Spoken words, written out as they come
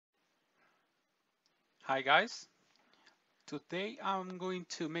Hi guys, today I'm going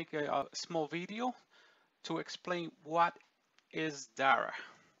to make a small video to explain what is DARA.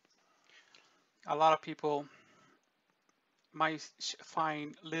 A lot of people might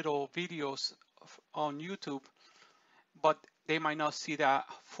find little videos on YouTube, but they might not see the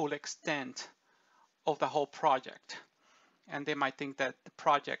full extent of the whole project. And they might think that the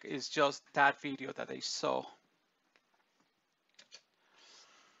project is just that video that they saw.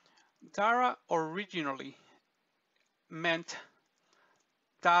 DARA originally meant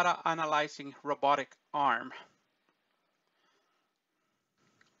data analyzing robotic arm.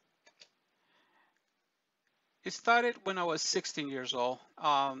 It started when I was 16 years old.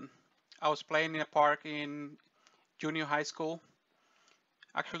 I was playing in a park in junior high school,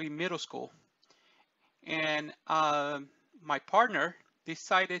 actually middle school, and my partner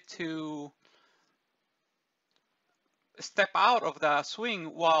decided to step out of the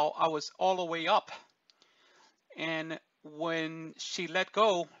swing while I was all the way up. And when she let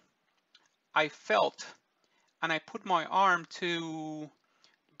go, I felt, and I put my arm to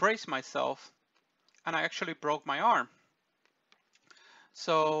brace myself, and I actually broke my arm.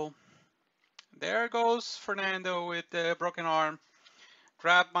 So there goes Fernando with the broken arm.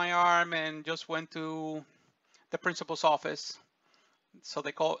 Grabbed my arm and just went to the principal's office so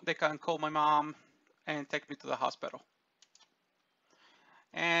they can call my mom and take me to the hospital.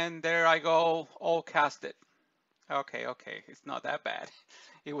 And there I go, all casted. Okay, it's not that bad.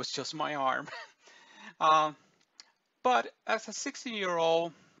 It was just my arm. But as a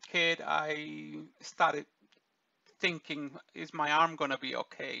 16-year-old kid, I started thinking, is my arm gonna be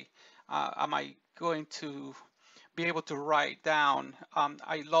okay? Am I going to be able to write down?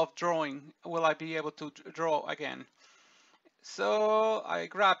 I love drawing. Will I be able to draw again? So I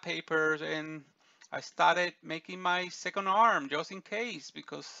grabbed papers and I started making my second arm just in case,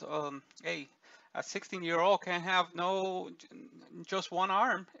 because hey, a 16-year-old can have just one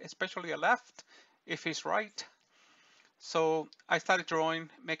arm, especially a left, if it's right. So I started drawing,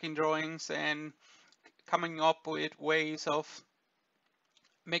 making drawings, and coming up with ways of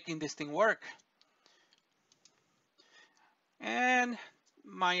making this thing work. And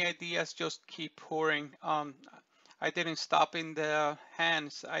my ideas just keep pouring. I didn't stop in the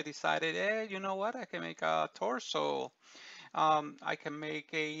hands. I decided, hey, you know what? I can make a torso. I can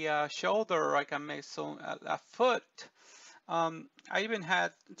make a shoulder. I can make a foot. I even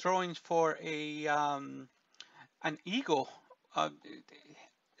had drawings for an eagle.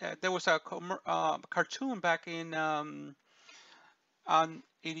 There was a cartoon back in on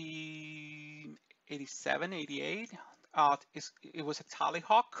 87, 88. It was a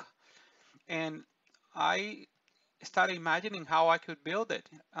tally-hawk, and I started imagining how I could build it.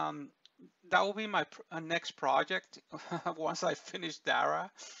 That will be my next project once I finish DARA.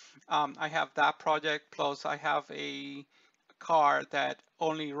 I have that project, plus I have a car that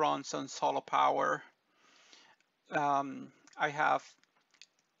only runs on solar power. I have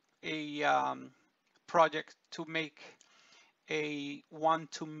a project to make a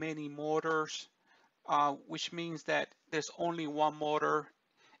one-to-many motors, which means that there's only one motor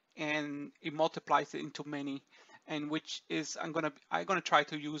and it multiplies it into many, and which is I'm gonna try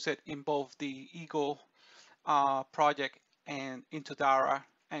to use it in both the Eagle project and into DARA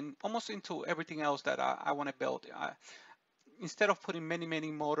and almost into everything else that I want to build. Instead of putting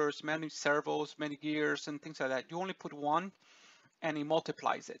many motors, many servos, many gears and things like that, you only put one and it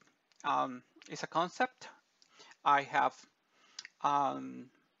multiplies it. It's a concept. I have I'm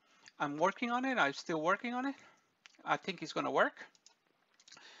working on it. I'm still working on it. I think it's gonna work.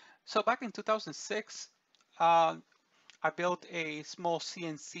 So back in 2006, I built a small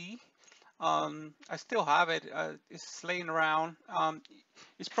CNC. I still have it. It's laying around.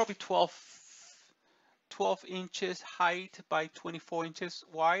 It's probably 12 inches height by 24 inches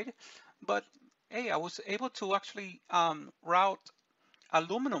wide. But hey, I was able to actually route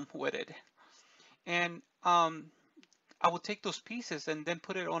aluminum with it. And I would take those pieces and then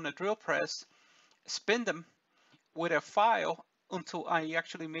put it on a drill press, spin them with a file until I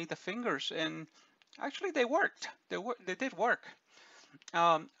actually made the fingers, and actually they worked. They did work.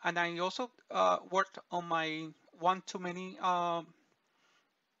 And I also worked on my one-to-many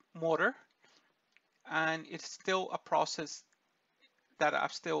motor, and it's still a process that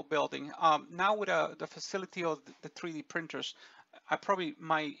I'm still building. Now with the facility of the 3D printers, I probably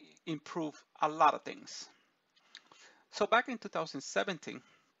might improve a lot of things. So back in 2017,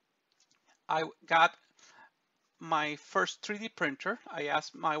 I got my first 3D printer. I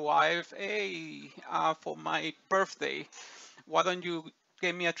asked my wife, hey, for my birthday, why don't you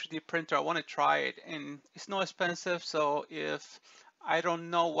give me a 3D printer? I want to try it, and it's not expensive. So if I don't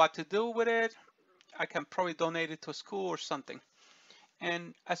know what to do with it, I can probably donate it to a school or something.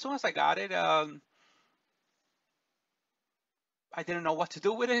 And as soon as I got it, I didn't know what to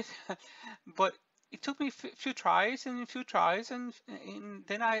do with it, but it took me a few tries and a few tries, and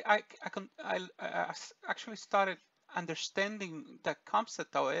then I actually started understanding the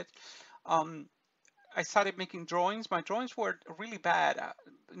concept of it. Um, I started making drawings. My drawings were really bad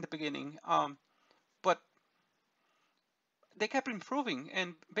in the beginning, but they kept improving,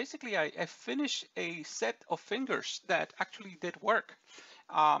 and basically I finished a set of fingers that actually did work.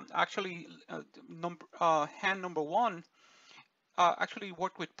 Actually, hand number one actually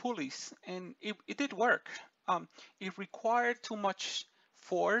worked with pulleys, and it did work. It required too much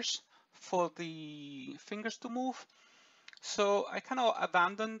force for the fingers to move, so I kind of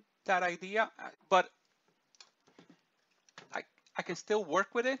abandoned that idea, but I, I can still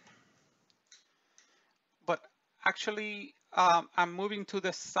work with it. But actually, I'm moving to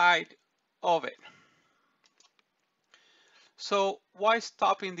the side of it. So why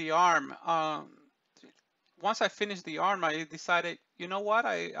stopping the arm? Once I finished the arm, I decided, you know what,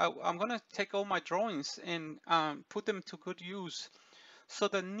 I'm going to take all my drawings and put them to good use. So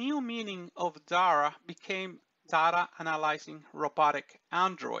the new meaning of DARA became Data Analyzing Robotic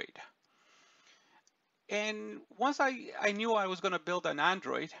Android. And once I knew I was going to build an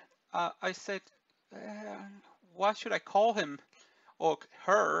Android, I said, what should I call him or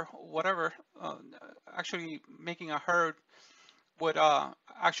her, whatever? Actually, making a her would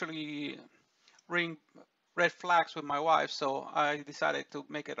actually ring red flags with my wife, so I decided to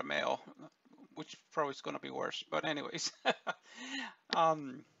make it a male, which probably is going to be worse. But anyways,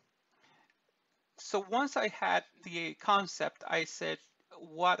 so once I had the concept, I said,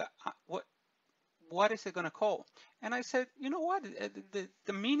 what is it going to call? And I said, you know what?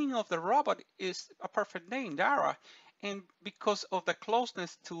 The meaning of the robot is a perfect name, Dara, and because of the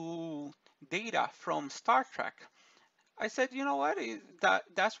closeness to Data from Star Trek. I said, you know what,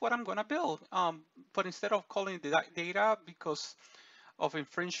 that's what I'm going to build. But instead of calling it Data because of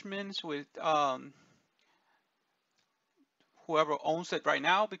infringements with whoever owns it right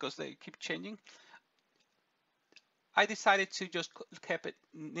now, because they keep changing, I decided to just keep it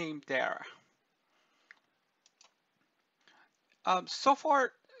named Dara. So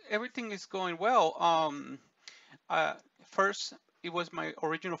far, everything is going well. First, it was my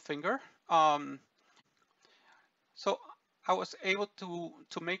original finger. So I was able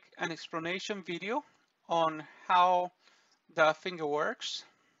to make an explanation video on how the finger works.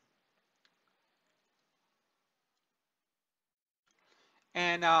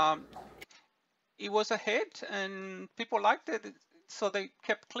 And it was a hit, and people liked it. So they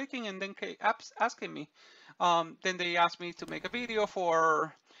kept clicking and then kept asking me. Then they asked me to make a video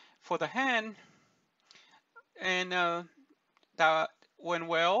for the hand, and that went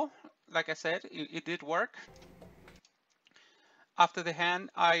well. Like I said, it did work. After the hand,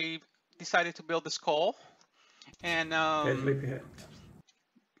 I decided to build the skull, and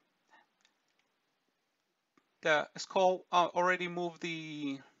the skull already moved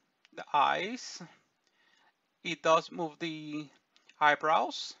the eyes. It does move the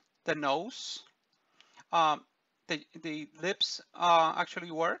eyebrows, the nose. The lips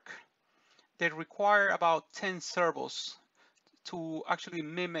actually work. They require about 10 servos to actually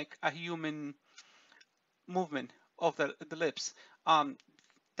mimic a human movement of the lips.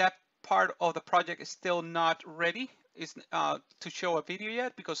 That part of the project is still not ready to show a video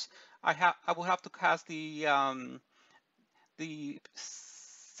yet, because I will have to cast the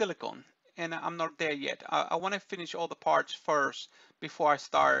silicone, and I'm not there yet. I want to finish all the parts first before I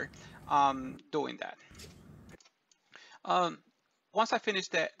start doing that. Once I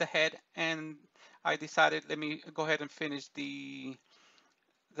finished the head, and I decided, let me go ahead and finish the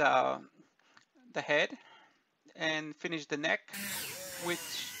head and finish the neck,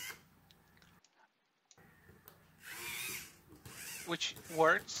 which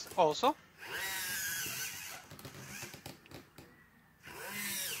works also.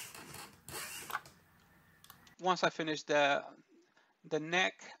 Once I finished the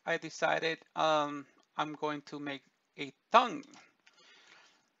neck, I decided I'm going to make a tongue,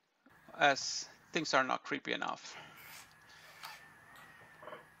 as things are not creepy enough.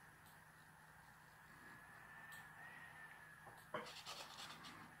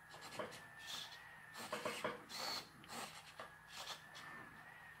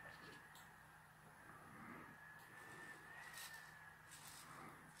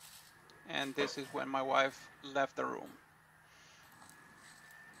 And this is when my wife left the room.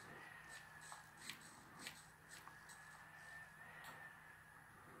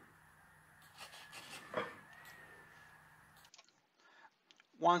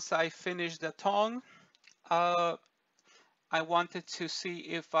 once I finished the tongue, I wanted to see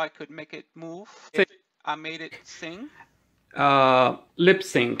if I could make it move. I made it sing. Lip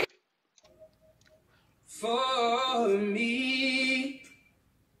sync. For me,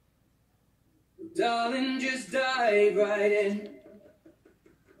 darling, just dive right in,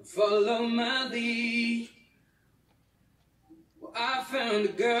 follow my lead. Well, I found a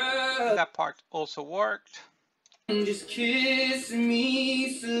girl. That part also worked. Just kiss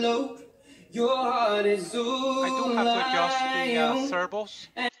me slow. Your heart is all I do have to adjust the I own. servos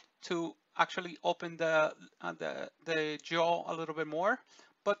to actually open the jaw a little bit more,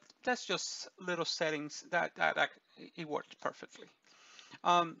 but that's just little settings that it worked perfectly.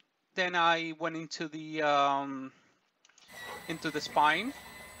 Then I went into the spine.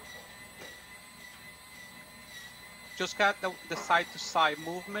 Just got the side to side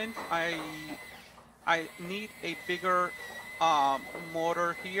movement. I need a bigger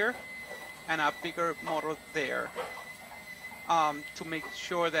motor here and a bigger motor there to make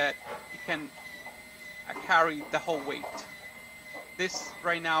sure that it can carry the whole weight. This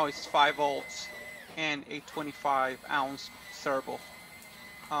right now is 5 volts and a 25-ounce servo.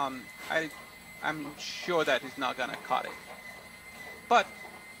 I'm sure that is not gonna cut it, but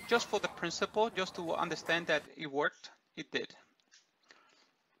just for the principle, just to understand that it worked, it did.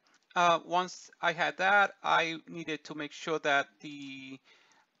 Once I had that, I needed to make sure that it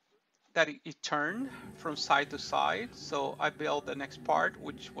turned from side to side. So I built the next part,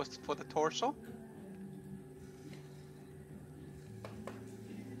 which was for the torso.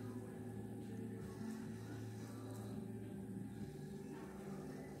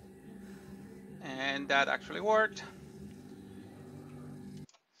 And that actually worked.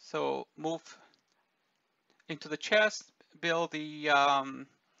 So move into the chest, build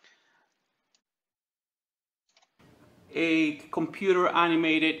a computer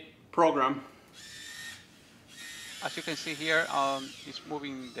animated program. As you can see here, it's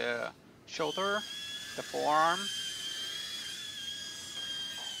moving the shoulder, the forearm,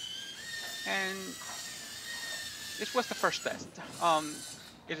 and this was the first test.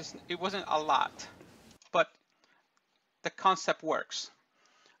 It wasn't a lot, but the concept works.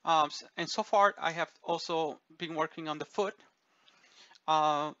 And so far, I have also been working on the foot,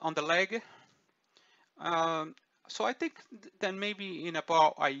 on the leg. So I think then maybe in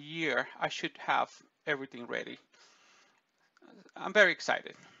about a year, I should have everything ready. I'm very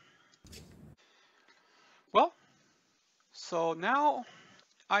excited. Well, so now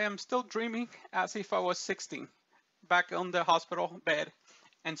I am still dreaming as if I was 16, back on the hospital bed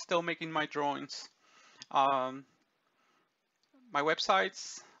and still making my drawings. My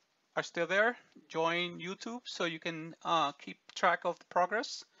websites are still there. Join YouTube so you can keep track of the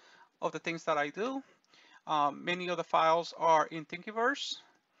progress of the things that I do. Many of the files are in Thingiverse.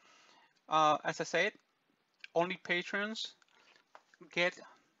 As I said, only patrons get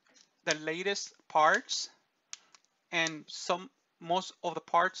the latest parts, and most of the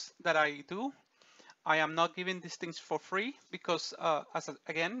parts that I do, I am not giving these things for free because,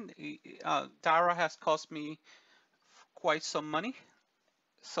 again, DARA has cost me quite some money,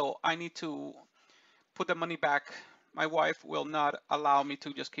 so I need to put the money back. My wife will not allow me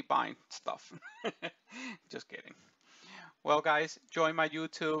to just keep buying stuff. Just kidding. Well, guys, join my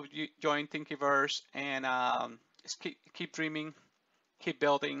YouTube, join Thingiverse, and keep dreaming, keep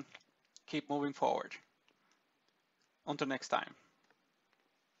building, keep moving forward. Until next time.